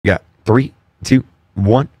3, 2,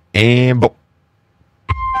 1, and boom.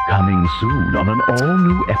 Coming soon on an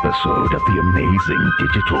all-new episode of the amazing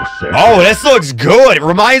digital circus. Oh, this looks good. It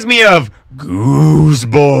reminds me of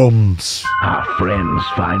Goosebumps. Our friends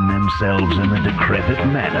find themselves in the decrepit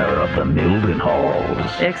manor of the Milden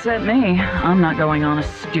Halls. Except me. I'm not going on a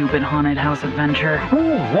stupid haunted house adventure.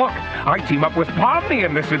 Ooh, look, I team up with Pomni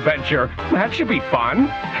in this adventure. That should be fun.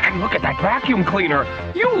 And look at that vacuum cleaner.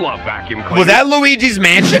 You love vacuum cleaners. Was that Luigi's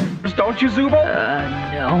Mansion? Don't you, Zubul?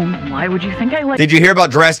 No. Why would you think I like... Did you hear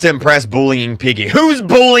about Dress to Impress bullying Piggy? Who's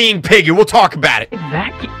bullying Piggy? We'll talk about it.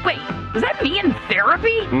 Vacuum... Wait, is that me in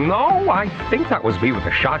therapy? No, I think that was me with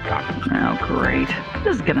the shotgun. Oh, great.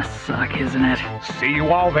 This is gonna suck, isn't it? See you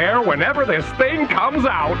all there whenever this thing comes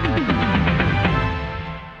out.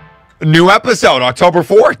 New episode, October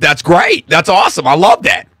 4th. That's great. That's awesome. I love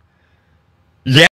that. Yeah.